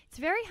you. It's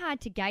very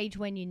hard to gauge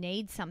when you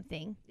need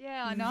something.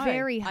 Yeah, I know.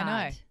 Very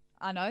hard.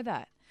 I know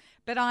that.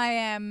 But I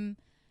am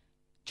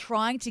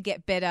trying to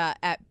get better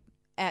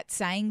at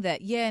saying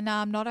that,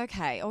 I'm not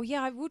okay. Or,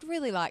 I would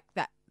really like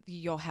that,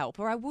 your help,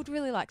 or I would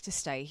really like to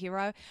stay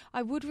here.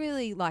 I would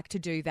really like to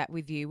do that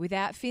with you,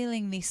 without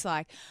feeling this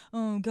like,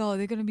 oh God,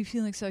 they're going to be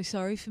feeling so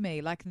sorry for me.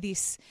 Like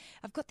this,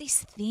 I've got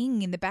this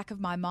thing in the back of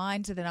my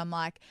mind that I'm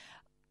like,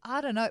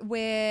 I don't know,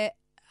 where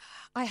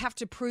I have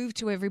to prove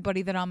to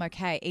everybody that I'm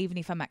okay, even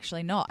if I'm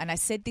actually not. And I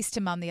said this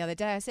to Mum the other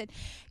day. I said,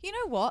 you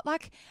know what?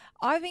 Like,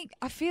 I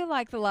feel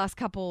like the last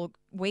couple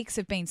weeks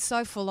have been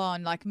so full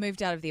on, like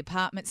moved out of the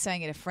apartment,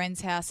 staying at a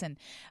friend's house. And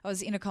I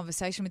was in a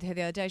conversation with her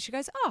the other day. She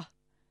goes, oh,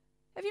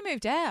 have you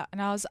moved out?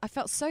 And I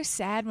felt so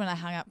sad when I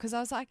hung up, because I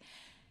was like,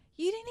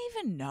 you didn't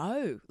even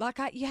know. Like,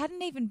 you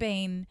hadn't even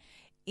been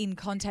in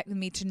contact with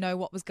me to know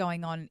what was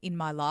going on in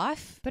my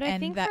life. But I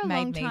think that for a made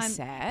long me time,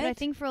 sad. But I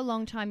think for a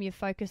long time you've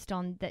focused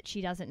on that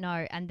she doesn't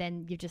know, and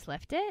then you've just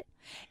left it.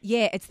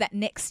 Yeah, it's that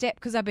next step,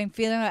 because I've been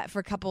feeling that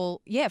for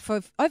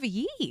for over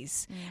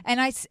years. And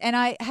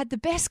I had the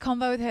best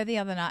convo with her the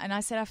other night, and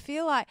I said, I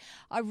feel like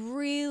I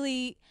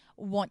really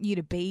want you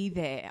to be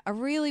there. I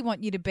really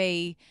want you to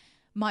be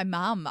my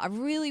mum. I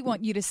really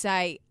want you to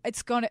say,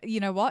 it's going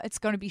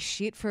to be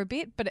shit for a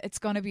bit, but it's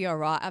going to be all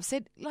right. I've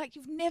said, like,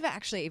 you've never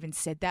actually even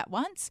said that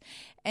once.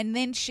 And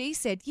then she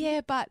said,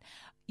 yeah, but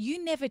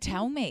you never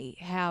tell me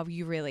how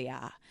you really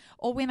are.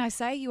 Or when I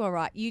say you are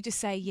right, you just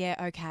say, yeah,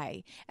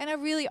 okay. And I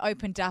really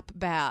opened up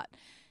about,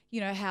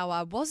 how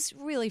I was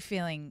really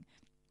feeling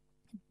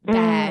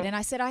bad. And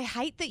I said, I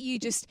hate that you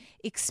just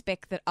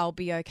expect that I'll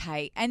be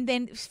okay. And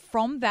then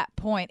from that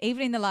point,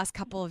 even in the last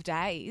couple of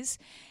days,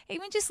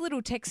 even just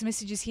little text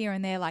messages here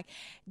and there, like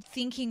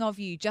thinking of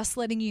you, just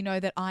letting you know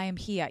that I am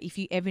here if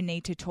you ever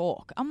need to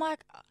talk. I'm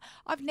like,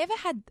 I've never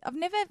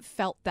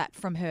felt that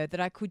from her, that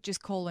I could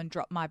just call and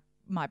drop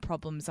my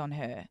problems on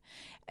her.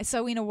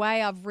 So in a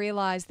way, I've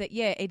realized that,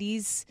 it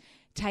is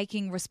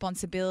taking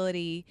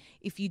responsibility.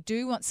 If you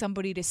do want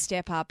somebody to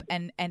step up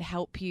and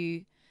help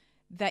you,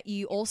 that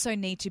you also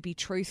need to be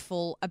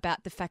truthful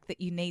about the fact that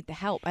you need the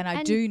help. And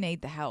I do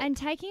need the help. And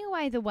taking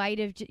away the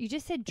weight of, you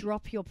just said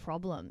drop your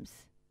problems.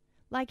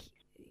 Like,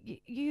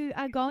 you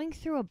are going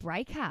through a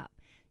breakup.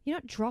 You're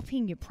not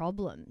dropping your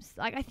problems.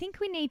 Like, I think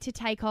we need to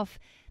take off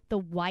the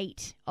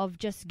weight of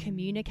just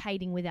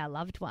communicating with our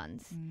loved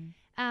ones.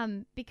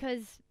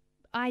 Because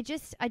I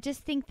just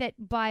think that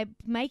by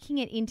making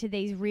it into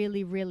these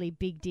really, really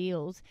big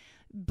deals,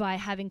 by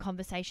having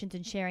conversations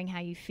and sharing how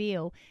you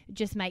feel, it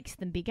just makes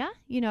them bigger.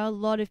 You know, a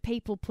lot of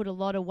people put a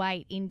lot of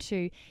weight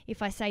into,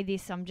 if I say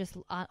this, I'm just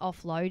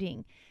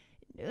offloading.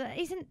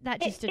 Isn't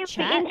that just a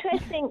chat?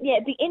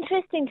 It'd be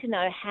interesting to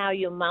know how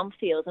your mum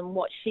feels and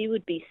what she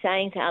would be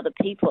saying to other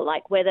people,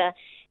 like whether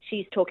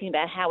she's talking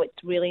about how it's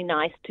really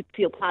nice to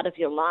feel part of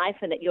your life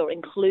and that you're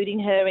including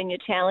her in your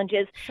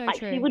challenges. So like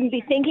true. she wouldn't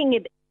be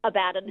thinking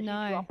about it as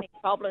No. she's dropping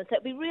problems. So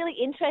it'd be really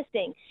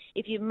interesting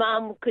if your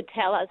mum could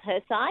tell us her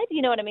side.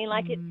 You know what I mean?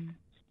 Like it's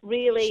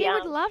really... She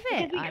would love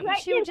it.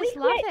 She would just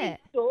love it.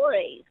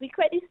 We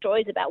create these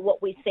stories about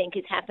what we think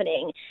is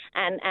happening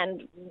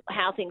and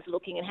how things are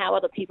looking and how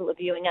other people are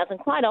viewing us. And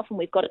quite often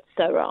we've got it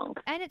so wrong.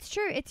 And it's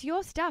true. It's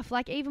your stuff.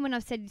 Like, even when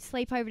I've said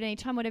sleep over at any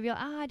time, whatever, you're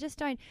like, I just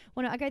don't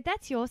want to. I go,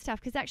 that's your stuff.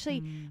 Because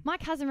actually, my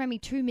cousin rang me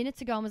 2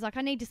 minutes ago and was like,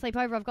 I need to sleep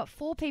over. I've got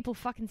 4 people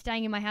fucking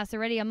staying in my house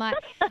already. I'm like,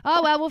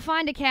 oh, well, we'll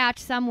find a couch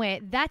somewhere.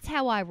 That's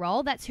how I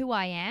roll. That's who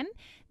I am.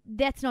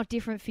 That's not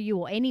different for you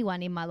or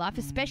anyone in my life,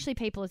 especially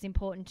people as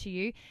important to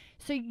you.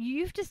 So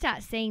you have to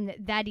start seeing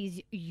that that is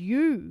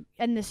you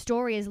and the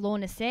story, as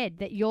Lorna said,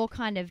 that you're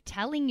kind of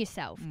telling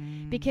yourself,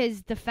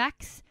 because the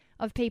facts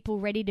of people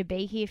ready to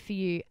be here for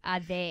you are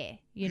there,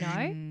 you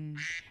know?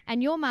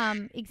 And your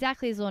mum,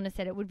 exactly as Lorna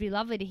said, it would be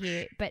lovely to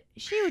hear, but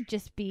she would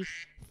just be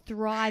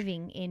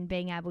thriving in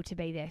being able to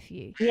be there for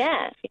you.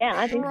 Yeah,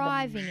 I think so.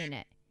 Thriving in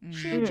it.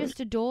 She would just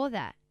adore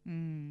that.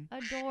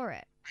 Adore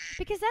it.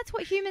 Because that's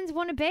what humans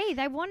want to be.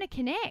 They want to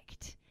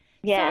connect.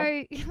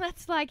 Yeah. So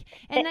that's like,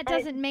 and that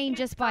doesn't mean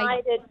just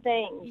by...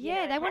 things.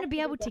 Yeah, they want to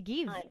be able to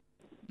give.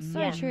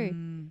 So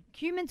true.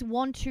 Humans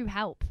want to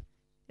help.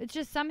 It's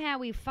just somehow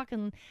we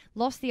fucking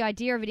lost the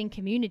idea of it in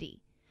community.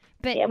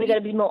 But yeah, we've got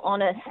to be more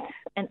honest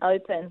and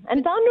open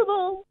and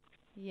vulnerable.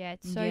 Yeah,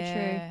 it's so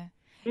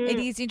true. It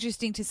is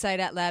interesting to say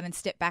it out loud and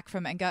step back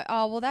from it and go,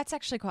 oh, well, that's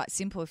actually quite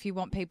simple. If you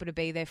want people to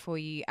be there for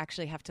you, you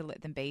actually have to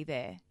let them be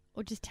there.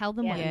 Or just tell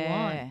them what you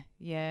want.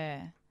 Yeah.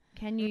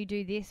 Can you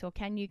do this, or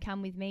can you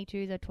come with me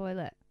to the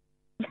toilet?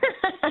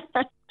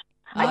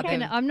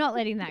 Okay. I'm not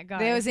letting that go.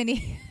 There was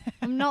any...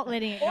 I'm not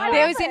letting it go.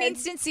 There was an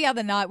instance the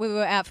other night. We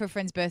were out for a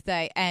friend's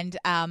birthday, and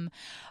it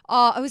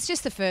was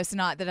just the first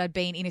night that I'd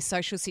been in a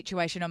social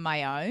situation on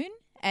my own.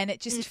 And it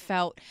just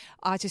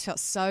I just felt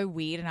so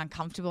weird and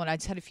uncomfortable, and I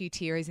just had a few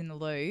tears in the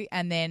loo,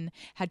 and then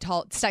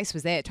Stace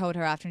was there, told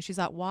her after, and she's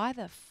like, why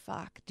the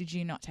fuck did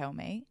you not tell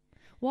me?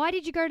 Why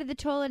did you go to the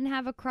toilet and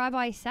have a cry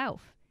by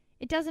yourself?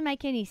 It doesn't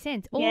make any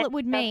sense. All it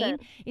would mean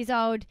is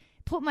I would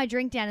put my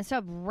drink down and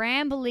stop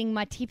rambling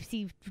my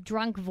tipsy,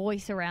 drunk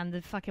voice around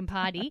the fucking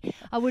party.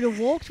 I would have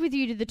walked with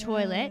you to the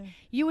toilet.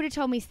 You would have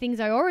told me things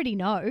I already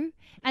know,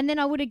 and then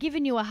I would have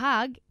given you a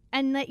hug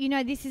and let you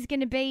know this is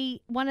going to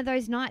be one of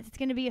those nights. It's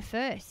going to be a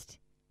first.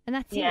 And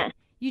that's it.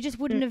 You just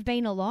wouldn't have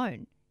been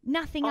alone.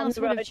 Nothing else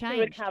would have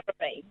changed.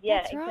 Recovery.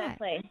 Yeah, that's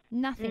exactly. Right.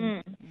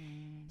 Nothing.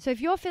 So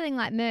if you're feeling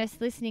like Merce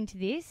listening to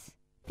this,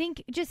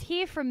 just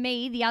hear from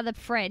me, the other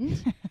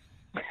friend.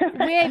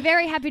 We're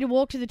very happy to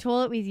walk to the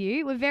toilet with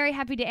you. We're very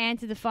happy to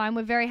answer the phone.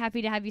 We're very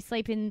happy to have you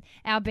sleep in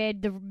our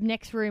bed, the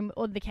next room,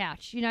 or the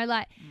couch. You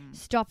know,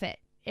 stop it,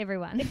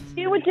 everyone. If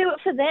you would do it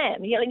for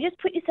them, just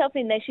put yourself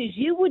in their shoes.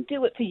 You would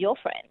do it for your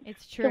friends.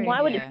 It's true. So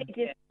why would it be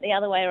just the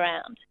other way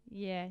around?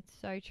 Yeah, it's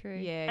so true.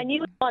 Yeah. And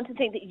you would want to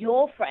think that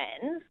your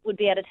friends would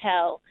be able to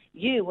tell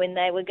you when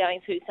they were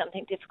going through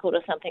something difficult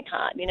or something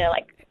hard.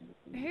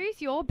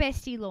 Who's your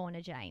bestie,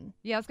 Lorna Jane?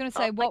 Yeah, I was going to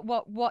say,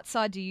 what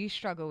side do you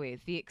struggle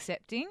with? The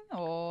accepting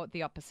or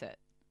the opposite?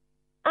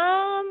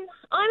 I'm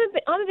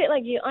a bit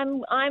like you.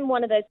 I'm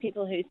one of those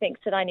people who thinks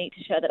that I need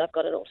to show that I've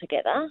got it all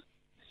together.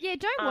 Yeah,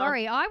 don't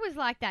worry. I was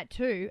like that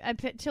too,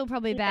 until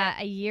probably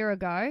about a year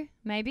ago,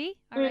 maybe,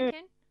 I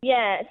reckon.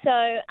 Yeah,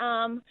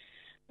 so,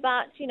 but,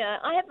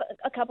 I have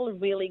a couple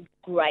of really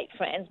great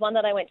friends, one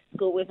that I went to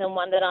school with and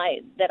one that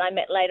I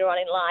met later on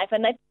in life,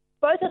 and they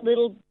both a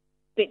little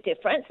bit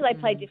different, so they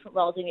play different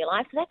roles in your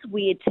life. So that's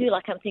weird too.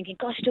 Like, I'm thinking,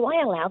 gosh, do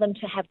I allow them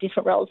to have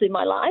different roles in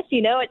my life?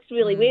 It's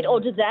really weird. Or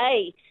do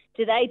they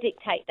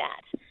dictate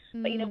that?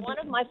 But, one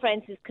of my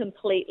friends is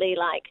completely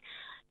like,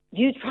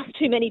 you trust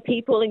too many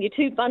people and you're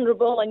too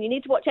vulnerable and you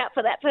need to watch out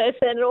for that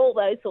person and all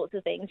those sorts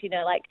of things, so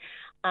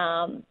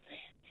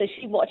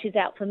she watches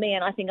out for me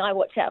and I think I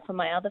watch out for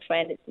my other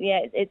friend.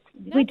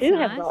 We do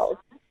have roles.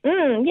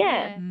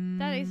 Yeah.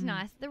 That is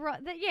nice. You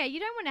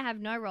don't want to have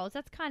no roles.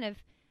 That's kind of,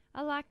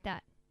 I like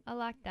that. I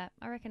like that.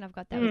 I reckon I've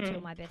got that with two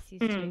of my besties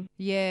too.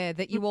 Yeah,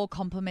 that you all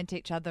complement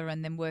each other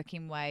and then work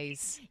in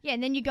ways. Yeah,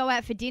 and then you go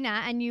out for dinner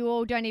and you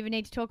all don't even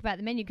need to talk about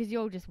the menu because you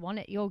all just want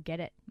it. You all get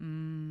it.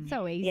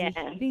 So easy. Yeah.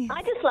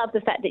 I just love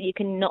the fact that you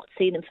can not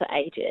see them for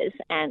ages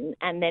and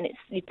then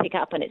you pick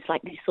up and it's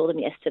like you saw them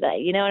yesterday.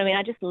 You know what I mean?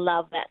 I just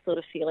love that sort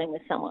of feeling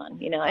with someone,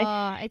 you know.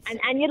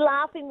 And you're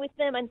laughing with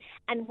them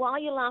and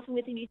while you're laughing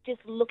with them, you're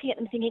just looking at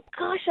them thinking,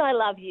 gosh, I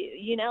love you.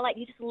 You know, like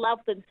you just love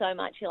them so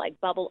much. You like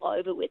bubble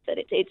over with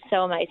it. It's so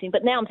amazing.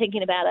 But now I'm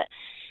thinking about it.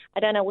 I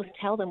don't know what to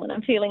tell them when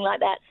I'm feeling like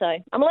that. So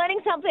I'm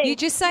learning something. You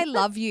just say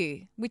love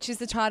you, which is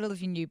the title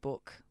of your new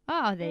book.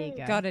 Oh, there you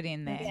go. Got it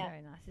in there. That's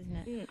very nice,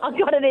 isn't it? I've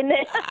got it in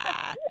there.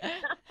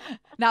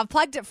 No, I've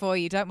plugged it for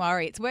you. Don't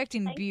worry. It's worked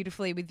in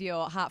beautifully with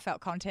your heartfelt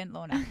content,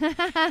 Lorna. So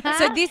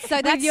that's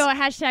with your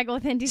hashtag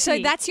authenticity. So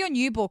that's your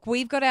new book.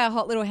 We've got our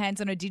hot little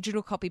hands on a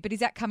digital copy, but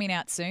is that coming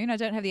out soon? I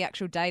don't have the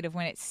actual date of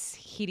when it's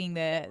hitting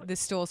the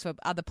stores for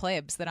other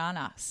plebs that aren't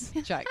us.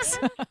 Jokes.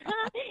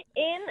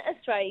 In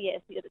Australia,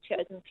 yes, you're the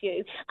chosen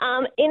few.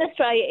 In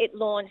Australia, it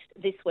launched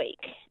this week.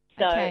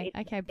 So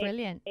okay,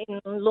 brilliant.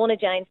 In Lorna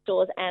Jane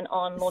stores and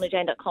on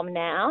lornajane.com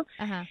now.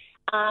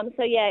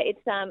 So yeah,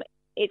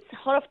 it's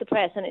hot off the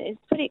press and it's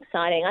pretty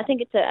exciting. I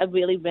think it's a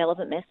really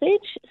relevant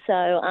message. So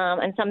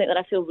and something that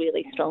I feel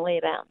really strongly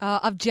about.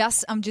 I'm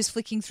just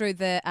flicking through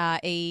the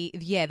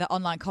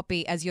online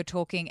copy as you're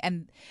talking,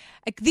 and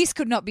this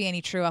could not be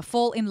any truer.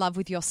 Fall in love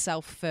with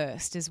yourself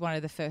first is one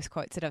of the first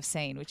quotes that I've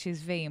seen, which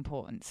is very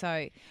important.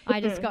 So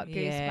I just got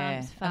goosebumps.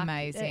 Yeah, Fuck,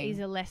 amazing. It is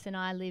a lesson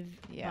I live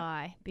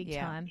by big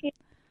time.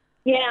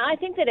 Yeah, I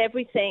think that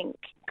everything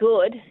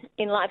good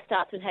in life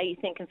starts with how you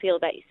think and feel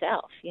about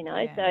yourself, you know.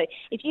 Yeah. So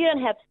if you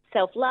don't have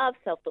self-love,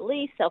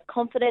 self-belief,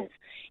 self-confidence,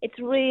 it's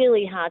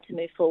really hard to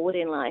move forward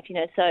in life, you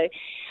know. So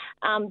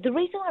the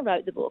reason I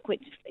wrote the book,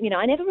 which, you know,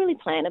 I never really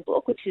plan a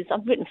book, which is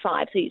I've written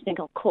 5, so you think,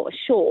 of course,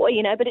 sure,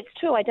 you know, but it's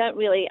true. I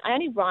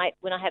only write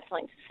when I have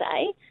something to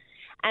say.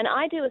 And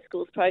I do a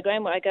schools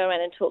program where I go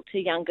around and talk to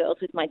young girls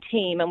with my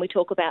team, and we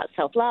talk about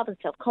self-love and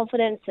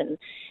self-confidence and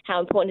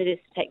how important it is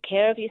to take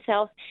care of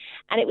yourself.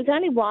 And it was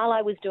only while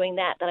I was doing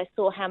that I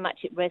saw how much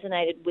it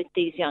resonated with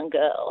these young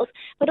girls,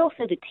 but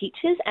also the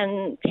teachers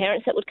and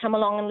parents that would come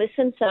along and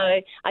listen. So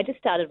I just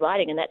started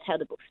writing, and that's how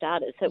the book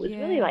started. So it was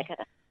really like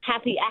a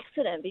happy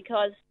accident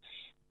because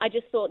I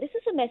just thought this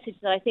is a message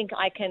that I think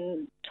I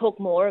can talk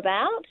more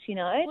about, you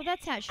know. Well,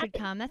 that's how it should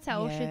come. That's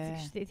how all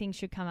things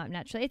should come up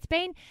naturally. It's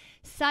been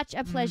such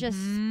a pleasure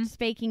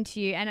speaking to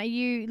you, and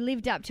you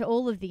lived up to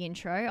all of the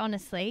intro,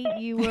 honestly.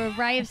 You were a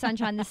ray of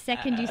sunshine the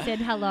second you said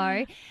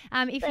hello.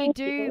 If you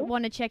do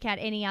want to check out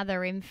any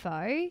other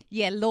info.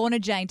 Yeah,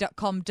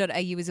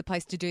 lornajane.com.au is a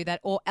place to do that,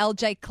 or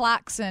LJ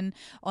Clarkson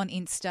on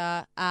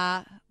Insta.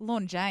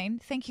 Lorna Jane,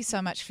 thank you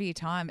so much for your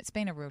time. It's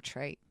been a real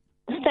treat.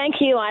 Thank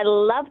you. I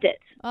loved it.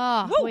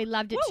 Oh, we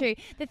loved it too.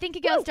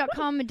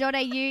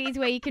 Thethinkergirls.com.au is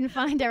where you can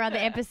find our other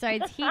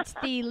episodes. Hit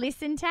the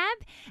listen tab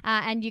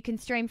and you can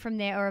stream from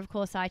there, or, of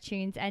course,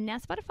 iTunes and now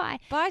Spotify.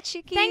 Bye,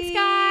 chickies. Thanks,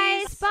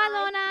 guys. Bye,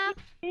 Lorna.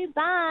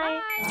 Bye.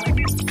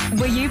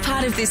 Were you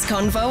part of this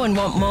convo and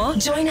want more?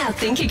 Join our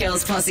Thinker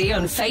Girls posse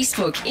on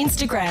Facebook,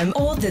 Instagram,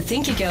 or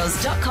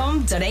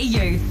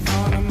thethinkergirls.com.au.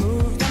 Gonna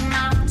move the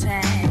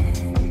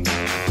mountain,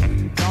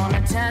 gonna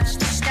touch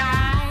the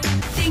sky.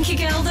 Thinker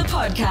Girl, the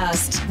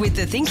podcast with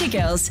the Thinker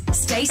Girls,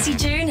 Stacey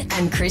June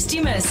and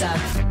Christy Mercer.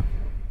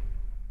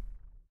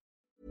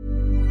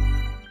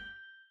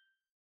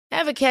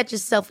 Ever catch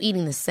yourself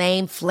eating the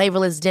same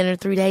flavorless dinner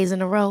 3 days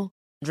in a row?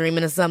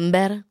 Dreaming of something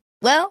better?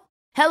 Well,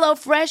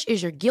 HelloFresh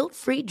is your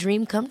guilt-free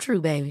dream come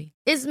true, baby.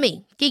 It's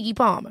me, Keke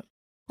Palmer.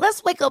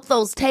 Let's wake up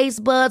those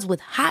taste buds with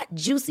hot,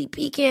 juicy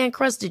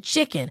pecan-crusted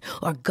chicken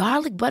or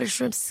garlic butter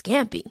shrimp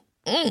scampi.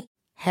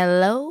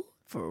 Hello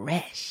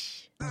Fresh.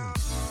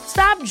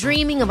 Stop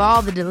dreaming of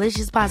all the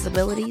delicious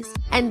possibilities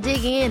and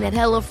dig in at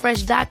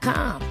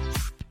HelloFresh.com.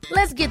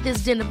 Let's get this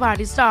dinner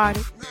party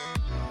started.